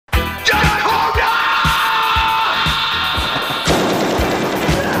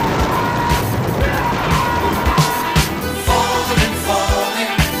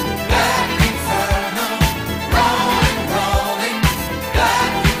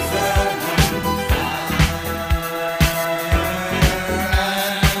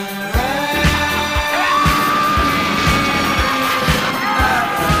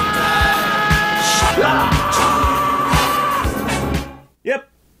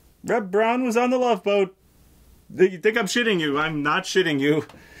Reb Brown was on the Love Boat. You think I'm shitting you? I'm not shitting you.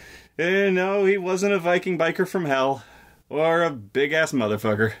 No, he wasn't a Viking biker from hell. Or a big-ass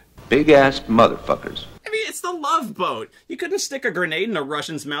motherfucker. Big-ass motherfuckers. I mean, it's the Love Boat. You couldn't stick a grenade in a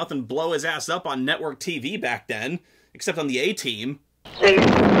Russian's mouth and blow his ass up on network TV back then. Except on the A-Team.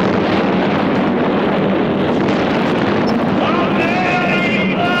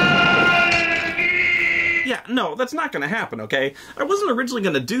 Yeah, no, that's not gonna happen, okay? I wasn't originally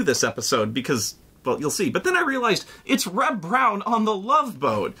gonna do this episode because, well, you'll see. But then I realized it's Reb Brown on the Love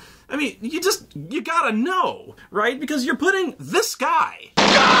Boat. I mean, you gotta know, right? Because you're putting this guy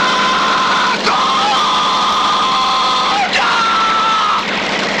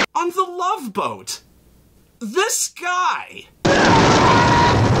on the Love Boat. This guy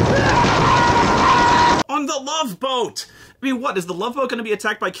on the Love Boat. I mean, what, is the Love Boat going to be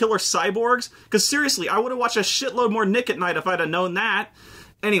attacked by killer cyborgs? Because seriously, I would have watched a shitload more Nick at Night if I'd have known that.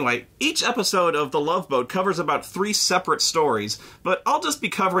 Anyway, each episode of The Love Boat covers about 3 separate stories, but I'll just be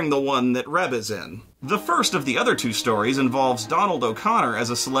covering the one that Reb is in. The first of the other 2 stories involves Donald O'Connor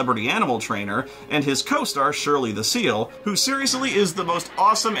as a celebrity animal trainer, and his co-star Shirley the Seal, who seriously is the most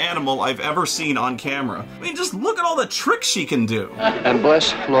awesome animal I've ever seen on camera. I mean, just look at all the tricks she can do. And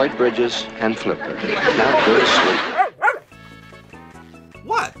bless Lloyd Bridges and Flipper. Now go to sleep.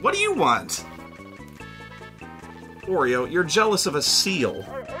 What? What do you want? Oreo, you're jealous of a seal.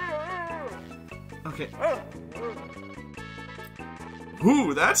 Okay.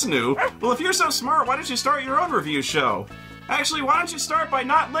 Ooh, that's new. Well, if you're so smart, why don't you start your own review show? Actually, why don't you start by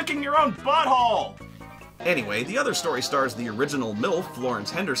not licking your own butthole? Anyway, the other story stars the original MILF,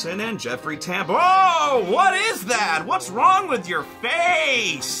 Florence Henderson, and Jeffrey Tambor. Oh, what is that? What's wrong with your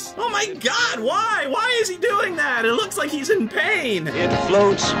face? Oh my god, why? Why is he doing that? It looks like he's in pain. It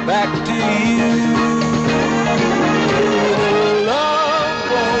floats back to you. Love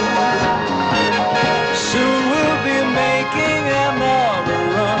boat. Soon we'll be making another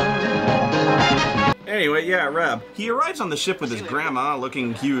run. Anyway, yeah, Reb. He arrives on the ship with his grandma,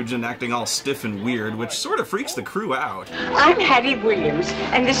 looking huge and acting all stiff and weird, which sort of freaks the crew out. I'm Hattie Williams,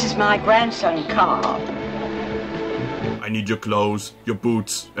 and this is my grandson, Carl. I need your clothes, your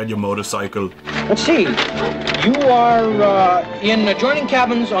boots, and your motorcycle. Let's see. You are in adjoining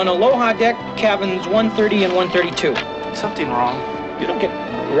cabins on Aloha Deck, cabins 130 and 132. Something wrong. You don't get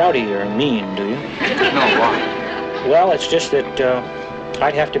rowdy or mean, do you? No, why? Well, it's just that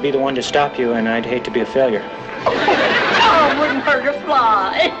I'd have to be the one to stop you, and I'd hate to be a failure. Oh, wouldn't hurt a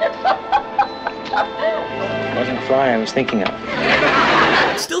fly. It wasn't a fly I was thinking of.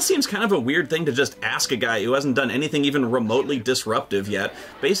 It still seems kind of a weird thing to just ask a guy who hasn't done anything even remotely disruptive yet,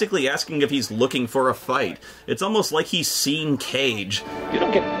 basically asking if he's looking for a fight. It's almost like he's seen Cage. You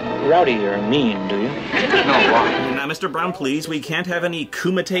don't get rowdy or mean, do you? No, why? Now, Mr. Brown, please, we can't have any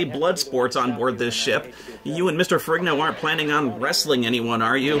Kumite blood sports on board this ship. You and Mr. Frigno aren't planning on wrestling anyone,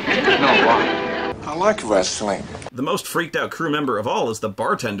 are you? No, why? I like wrestling. The most freaked out crew member of all is the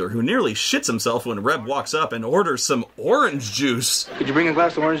bartender, who nearly shits himself when Reb walks up and orders some orange juice. Could you bring a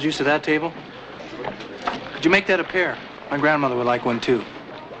glass of orange juice to that table? Could you make that a pair? My grandmother would like one, too.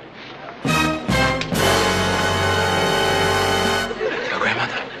 Your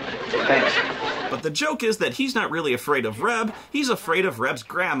grandmother? Thanks. But the joke is that he's not really afraid of Reb, he's afraid of Reb's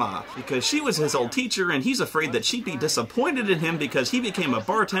grandma, because she was his old teacher and he's afraid that she'd be disappointed in him because he became a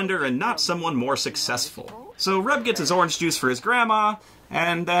bartender and not someone more successful. So Reb gets his orange juice for his grandma,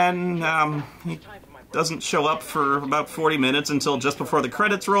 and then, he doesn't show up for about 40 minutes until just before the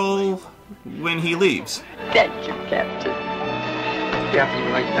credits roll, when he leaves. Thank you, Captain. Captain,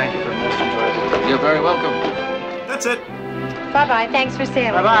 we'd like to thank you for the most enjoyable. You're very welcome. That's it. Bye-bye. Thanks for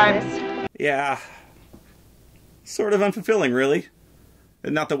sailing with us. Yeah. Sort of unfulfilling, really.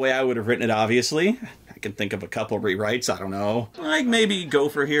 Not the way I would have written it, obviously. I can think of a couple rewrites, I don't know. Like maybe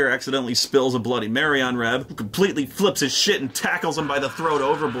Gopher here accidentally spills a Bloody Mary on Reb, who completely flips his shit and tackles him by the throat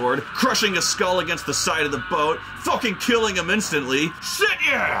overboard, crushing his skull against the side of the boat, fucking killing him instantly. Shit,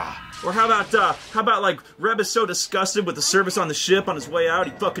 yeah! Or how about like, Reb is so disgusted with the service on the ship on his way out,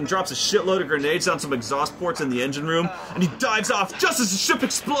 he fucking drops a shitload of grenades on some exhaust ports in the engine room, and he dives off just as the ship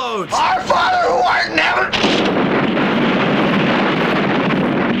explodes! Our Father who art in heaven!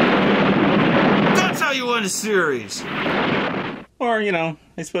 That's how you win a series! Or, you know,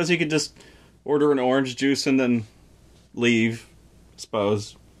 I suppose you could just order an orange juice and then leave, I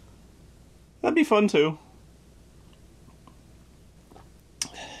suppose. That'd be fun, too.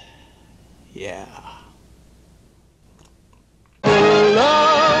 Yeah.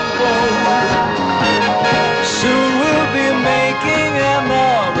 Love boat. Soon we'll be making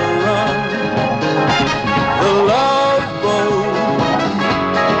another run. The love boat.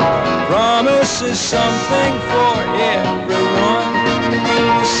 course is something for everyone.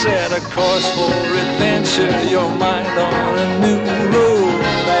 Set a course for adventure, your mind on a new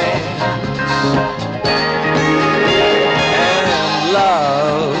romance. And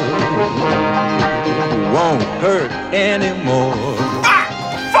love won't hurt anymore.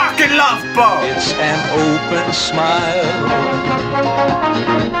 Fucking love boat! It's an open smile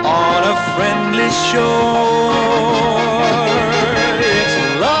on a friendly shore.